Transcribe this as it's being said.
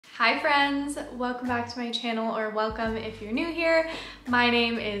Hi friends, welcome back to my channel, or welcome if you're new here. My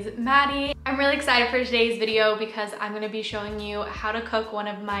name is Maddie. I'm really excited for today's video because I'm gonna be showing you how to cook one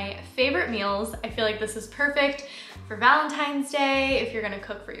of my favorite meals. I feel like this is perfect for Valentine's Day, if you're gonna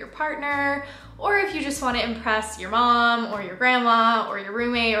cook for your partner, or if you just wanna impress your mom or your grandma or your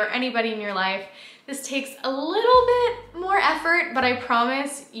roommate or anybody in your life. This takes a little bit more effort, but I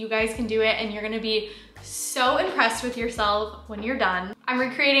promise you guys can do it and you're gonna be so impressed with yourself when you're done. I'm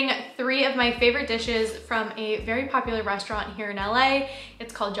recreating 3 of my favorite dishes from a very popular restaurant here in LA.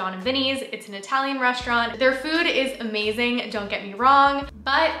 It's called John and Vinny's. It's an Italian restaurant. Their food is amazing, don't get me wrong,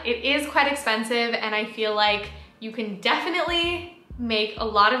 but it is quite expensive and I feel like you can definitely make a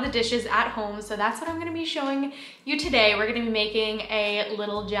lot of the dishes at home. So that's what I'm gonna be showing you today. We're gonna be making a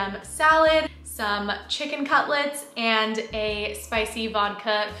little gem salad, some chicken cutlets, and a spicy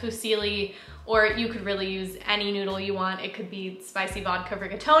vodka fusilli, or you could really use any noodle you want. It could be spicy vodka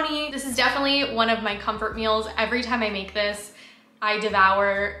rigatoni. This is definitely one of my comfort meals. Every time I make this, I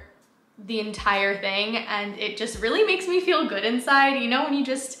devour the entire thing and it just really makes me feel good inside. You know, when you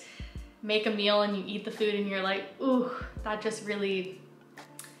just make a meal and you eat the food and you're like, ooh, that just really,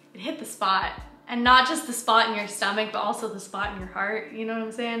 it hit the spot. And not just the spot in your stomach, but also the spot in your heart, you know what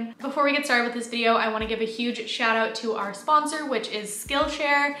I'm saying? Before we get started with this video, I wanna give a huge shout out to our sponsor, which is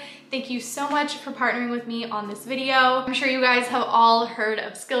Skillshare. Thank you so much for partnering with me on this video. I'm sure you guys have all heard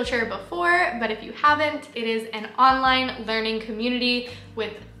of Skillshare before, but if you haven't, it is an online learning community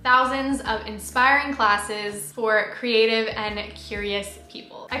with thousands of inspiring classes for creative and curious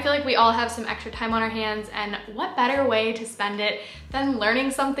people. I feel like we all have some extra time on our hands, and what better way to spend it than learning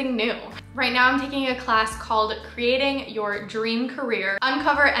something new? Right now I'm taking a class called Creating Your Dream Career,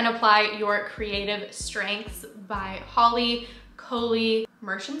 Uncover and Apply Your Creative Strengths by Holly Coley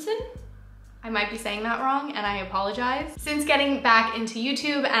Merchanson. I might be saying that wrong and I apologize. Since getting back into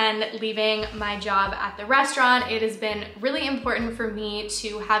YouTube and leaving my job at the restaurant, it has been really important for me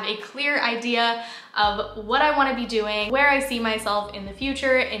to have a clear idea of what I want to be doing, where I see myself in the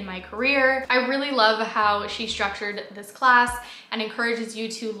future in my career. I really love how she structured this class and encourages you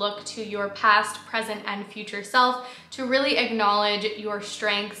to look to your past, present, and future self to really acknowledge your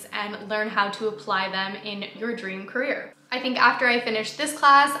strengths and learn how to apply them in your dream career. I think after I finish this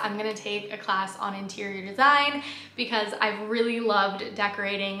class, I'm gonna take a class on interior design because I've really loved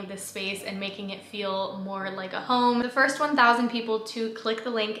decorating this space and making it feel more like a home. The first 1,000 people to click the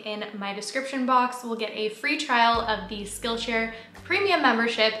link in my description box will get a free trial of the Skillshare premium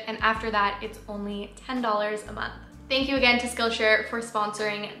membership, and after that, it's only $10 a month. Thank you again to Skillshare for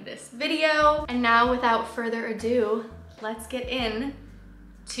sponsoring this video. And now, without further ado, let's get in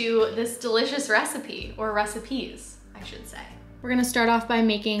to this delicious recipe, or recipes, I should say. We're gonna start off by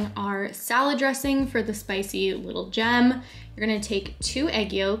making our salad dressing for the spicy little gem. You're gonna take 2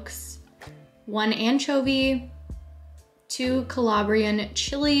 egg yolks, 1 anchovy, 2 calabrian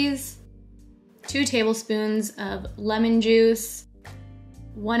chilies, 2 tablespoons of lemon juice,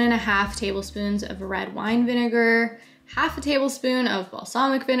 1.5 tablespoons of red wine vinegar, 1/2 tablespoon of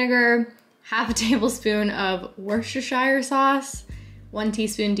balsamic vinegar, 1/2 tablespoon of Worcestershire sauce, 1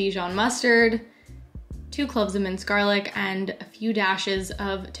 teaspoon Dijon mustard, 2 cloves of minced garlic, and a few dashes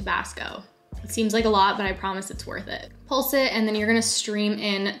of Tabasco. It seems like a lot, but I promise it's worth it. Pulse it, and then you're gonna stream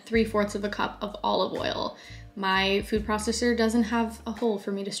in 3/4 cup of olive oil. My food processor doesn't have a hole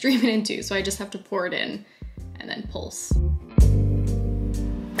for me to stream it into, so I just have to pour it in and then pulse.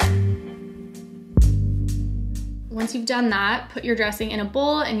 Once you've done that, put your dressing in a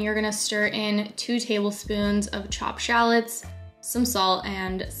bowl and you're gonna stir in 2 tablespoons of chopped shallots, some salt,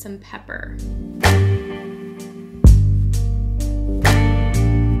 and some pepper.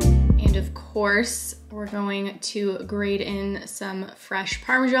 And of course, we're going to grate in some fresh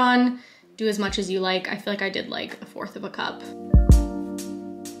Parmesan. Do as much as you like. I feel like I did like 1/4 cup.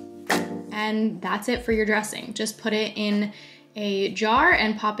 And that's it for your dressing. Just put it in a jar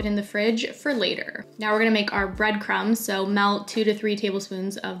and pop it in the fridge for later. Now we're gonna make our breadcrumbs. So melt 2 to 3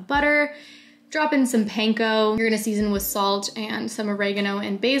 tablespoons of butter, drop in some panko. You're gonna season with salt and some oregano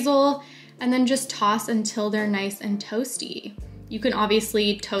and basil, and then just toss until they're nice and toasty. You can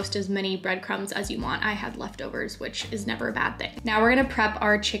obviously toast as many breadcrumbs as you want. I had leftovers, which is never a bad thing. Now we're gonna prep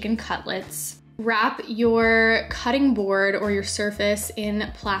our chicken cutlets. Wrap your cutting board or your surface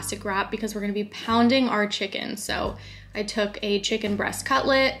in plastic wrap because we're gonna be pounding our chicken. So I took a chicken breast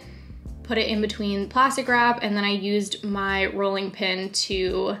cutlet, put it in between plastic wrap, and then I used my rolling pin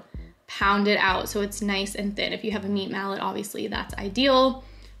to pound it out so it's nice and thin. If you have a meat mallet, obviously that's ideal.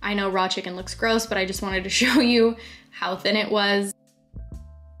 I know raw chicken looks gross, but I just wanted to show you how thin it was.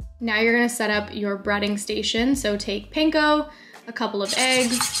 Now you're gonna set up your breading station. So take panko, a couple of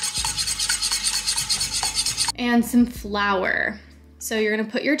eggs, and some flour. So you're gonna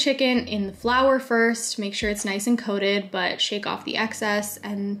put your chicken in the flour first, make sure it's nice and coated, but shake off the excess,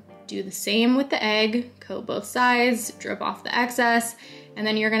 and do the same with the egg. Coat both sides, drip off the excess, and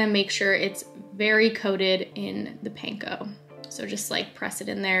then you're gonna make sure it's very coated in the panko. So just like press it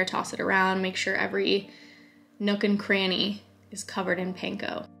in there, toss it around, make sure every nook and cranny is covered in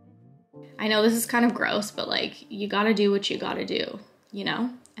panko. I know this is kind of gross, but like you gotta do what you gotta do, you know?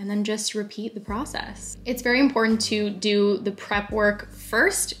 And then just repeat the process. It's very important to do the prep work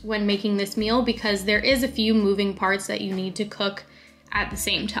first when making this meal because there is a few moving parts that you need to cook at the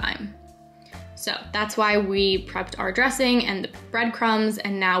same time. So that's why we prepped our dressing and the breadcrumbs,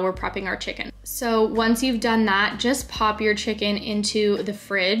 and now we're prepping our chicken. So once you've done that, just pop your chicken into the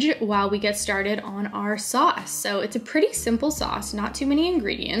fridge while we get started on our sauce. So it's a pretty simple sauce, not too many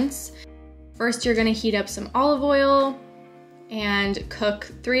ingredients. First, you're gonna heat up some olive oil and cook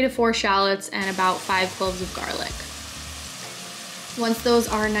 3 to 4 shallots and about 5 cloves of garlic. Once those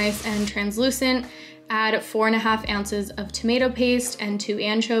are nice and translucent, add 4.5 ounces of tomato paste and 2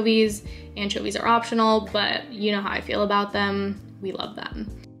 anchovies. Anchovies are optional, but you know how I feel about them. We love them.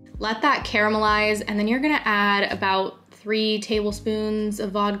 Let that caramelize, and then you're gonna add about 3 tablespoons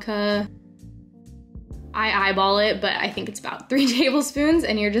of vodka. I eyeball it, but I think it's about 3 tablespoons,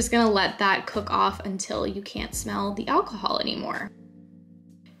 and you're just gonna let that cook off until you can't smell the alcohol anymore.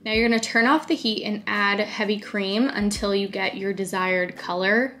 Now you're gonna turn off the heat and add heavy cream until you get your desired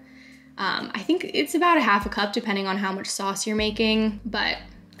color. I think it's about 1/2 cup depending on how much sauce you're making, but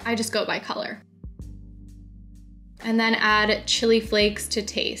I just go by color. And then add chili flakes to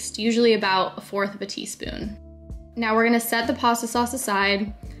taste, usually about 1/4 teaspoon. Now we're gonna set the pasta sauce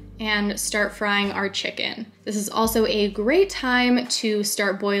aside and start frying our chicken. This is also a great time to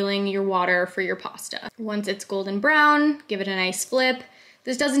start boiling your water for your pasta. Once it's golden brown, give it a nice flip.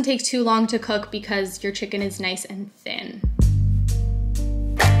 This doesn't take too long to cook because your chicken is nice and thin.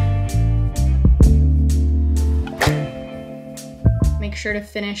 Make sure to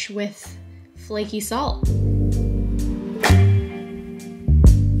finish with flaky salt.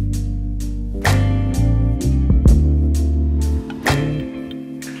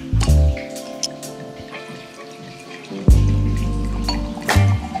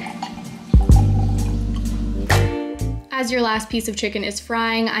 As your last piece of chicken is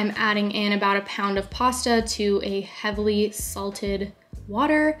frying, I'm adding in about 1 pound of pasta to a heavily salted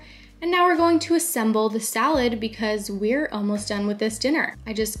water. And now we're going to assemble the salad because we're almost done with this dinner.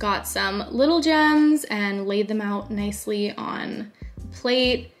 I just got some little gems and laid them out nicely on the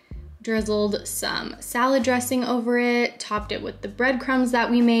plate, drizzled some salad dressing over it, topped it with the breadcrumbs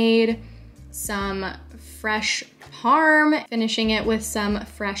that we made, some fresh parm, finishing it with some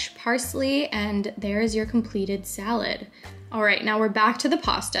fresh parsley, and there's your completed salad. All right, now we're back to the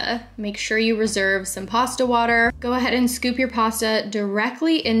pasta. Make sure you reserve some pasta water. Go ahead and scoop your pasta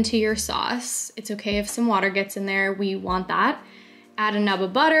directly into your sauce. It's okay if some water gets in there, we want that. Add a nub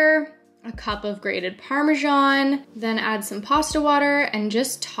of butter, a cup of grated parmesan, then add some pasta water and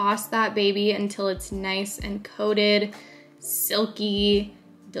just toss that baby until it's nice and coated, silky,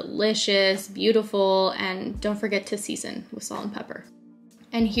 delicious, beautiful, and don't forget to season with salt and pepper.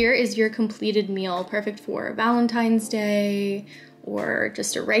 And here is your completed meal, perfect for Valentine's Day or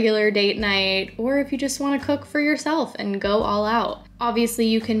just a regular date night, or if you just want to cook for yourself and go all out. Obviously,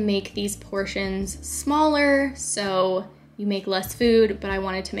 you can make these portions smaller so you make less food, but I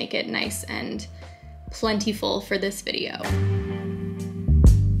wanted to make it nice and plentiful for this video.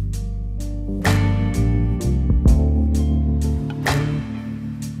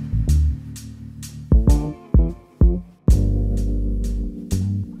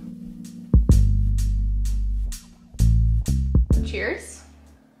 Cheers.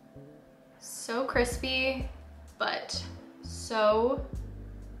 So crispy, but so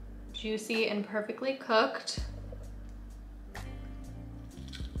juicy and perfectly cooked.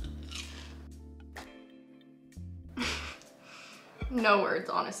 No words,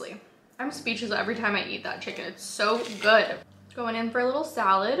 honestly. I'm speechless every time I eat that chicken. It's so good. Going in for a little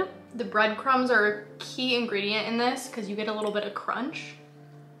salad. The breadcrumbs are a key ingredient in this because you get a little bit of crunch.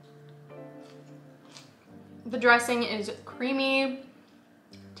 The dressing is creamy,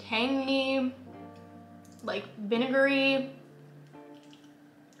 tangy, like vinegary.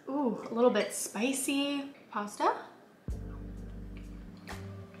 Ooh, a little bit spicy. Pasta?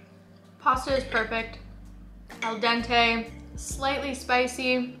 Pasta is perfect. Al dente, slightly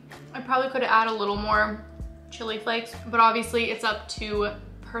spicy. I probably could add a little more chili flakes, but obviously it's up to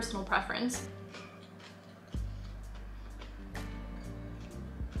personal preference.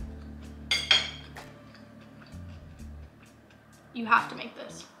 You have to make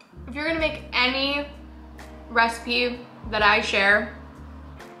this. If you're gonna make any recipe that I share,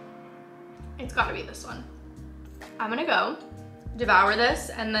 it's gotta be this one. I'm gonna go devour this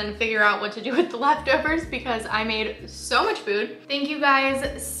and then figure out what to do with the leftovers because I made so much food. Thank you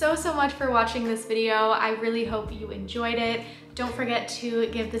guys so much for watching this video. I really hope you enjoyed it. Don't forget to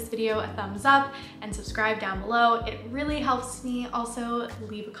give this video a thumbs up and subscribe down below. It really helps me. Also,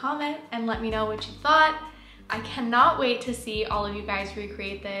 leave a comment and let me know what you thought. I cannot wait to see all of you guys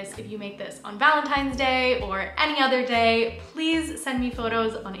recreate this. If you make this on Valentine's Day or any other day, please send me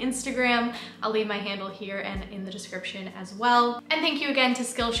photos on Instagram. I'll leave my handle here and in the description as well. And thank you again to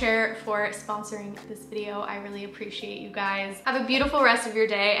Skillshare for sponsoring this video. I really appreciate you guys. Have a beautiful rest of your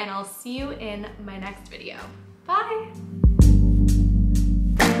day and I'll see you in my next video. Bye.